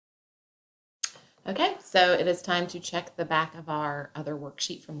Okay, so it is time to check the back of our other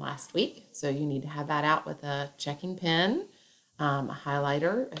worksheet from last week. So you need to have that out with a checking pen, a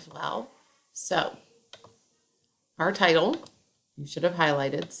highlighter as well. So our title, you should have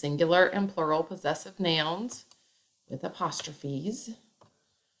highlighted singular and plural possessive nouns with apostrophes.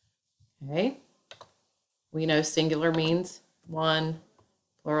 Okay, we know singular means one,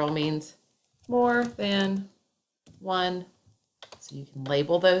 plural means more than one. So you can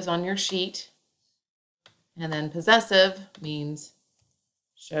label those on your sheet. And then possessive means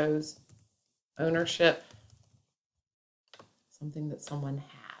shows ownership, something that someone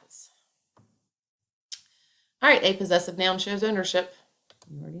has. All right, a possessive noun shows ownership.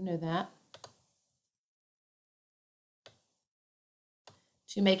 You already know that.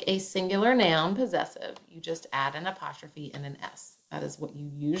 To make a singular noun possessive, you just add an apostrophe and an S. That is what you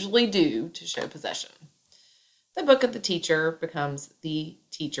usually do to show possession. The book of the teacher becomes the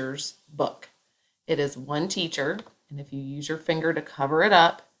teacher's book. It is one teacher, and if you use your finger to cover it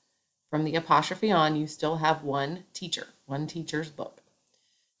up from the apostrophe on, you still have one teacher, one teacher's book.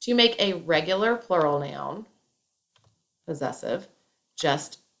 To make a regular plural noun possessive,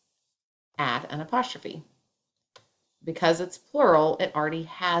 just add an apostrophe. Because it's plural, it already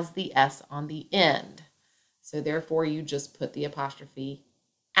has the S on the end. So therefore, you just put the apostrophe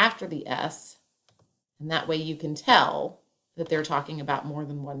after the S, and that way you can tell that they're talking about more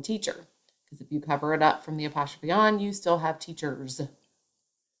than one teacher. Because if you cover it up from the apostrophe on, you still have teachers.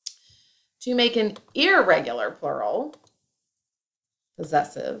 To make an irregular plural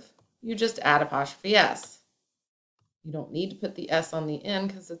possessive, you just add apostrophe S. You don't need to put the S on the end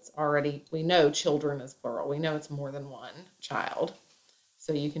because it's already, we know children is plural. We know it's more than one child.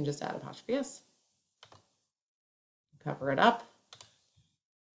 So you can just add apostrophe S. Cover it up.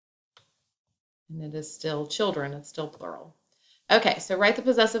 And it is still children. It's still plural. Okay, so write the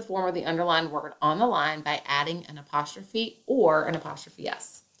possessive form of the underlined word on the line by adding an apostrophe or an apostrophe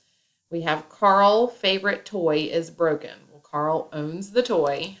S. We have Carl, favorite toy is broken. Well, Carl owns the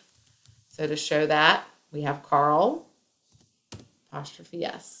toy. So to show that, we have Carl, apostrophe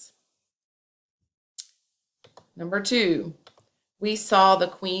S. Number 2, we saw the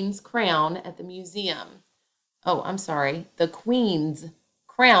Queen's crown at the museum. Oh, I'm sorry, the Queen's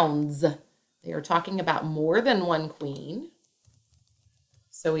crowns. They are talking about more than one queen.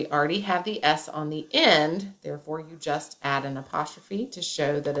 So we already have the S on the end. Therefore, you just add an apostrophe to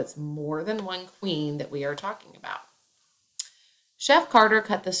show that it's more than one queen that we are talking about. Chef Carter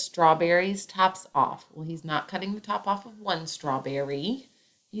cut the strawberries tops off. Well, he's not cutting the top off of one strawberry.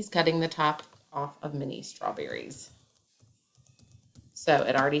 He's cutting the top off of many strawberries. So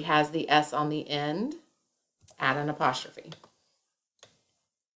it already has the S on the end. Add an apostrophe.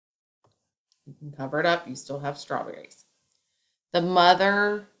 You can cover it up. You still have strawberries. The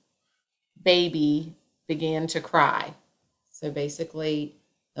mother baby began to cry. So basically,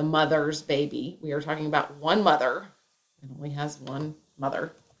 the mother's baby. We are talking about one mother. It only has one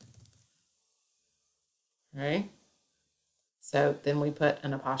mother. All right. So then we put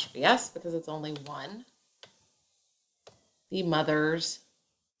an apostrophe S because it's only one. The mother's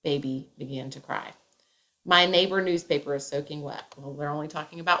baby began to cry. My neighbor newspaper is soaking wet. Well, we're only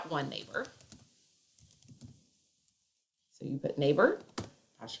talking about one neighbor. So you put neighbor,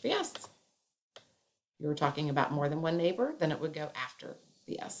 apostrophe S. If you were talking about more than one neighbor, then it would go after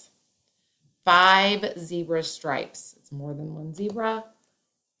the S. 5 zebra stripes. It's more than one zebra.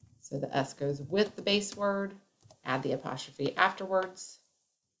 So the S goes with the base word. Add the apostrophe afterwards.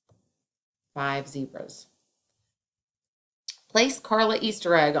 5 zebras. Place Carla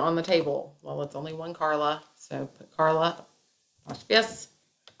Easter egg on the table. Well, it's only one Carla, so put Carla, apostrophe S.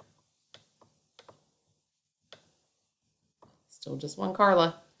 Still just one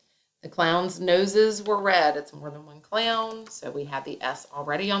Carla. The clown's noses were red. It's more than one clown, so we have the S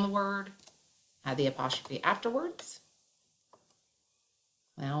already on the word. Add the apostrophe afterwards.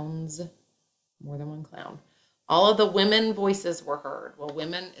 Clowns, more than one clown. All of the women voices were heard. Well,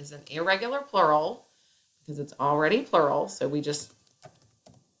 women is an irregular plural because it's already plural, so we just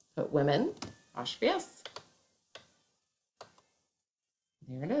put women, apostrophe S.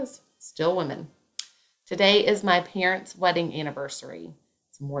 There it is, still women. Today is my parents' wedding anniversary.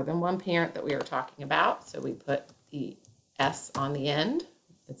 It's more than one parent that we are talking about, so we put the S on the end.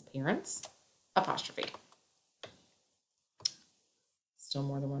 It's parents, apostrophe. Still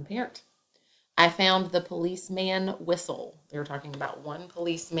more than one parent. I found the policeman whistle. They're talking about one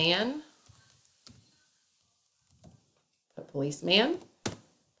policeman. Put policeman,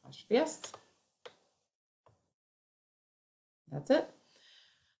 apostrophe S. That's it.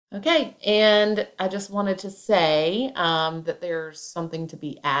 Okay, and I just wanted to say that there's something to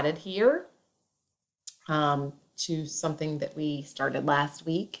be added here. to something that we started last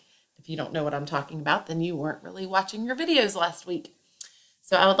week. If you don't know what I'm talking about, then you weren't really watching your videos last week.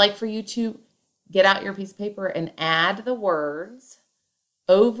 So I would like for you to get out your piece of paper and add the words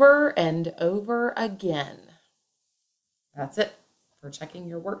over and over again. That's it for checking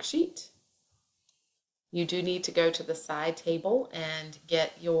your worksheet. You do need to go to the side table and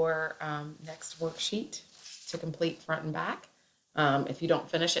get your next worksheet to complete front and back. If you don't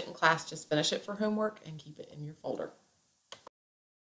finish it in class, just finish it for homework and keep it in your folder.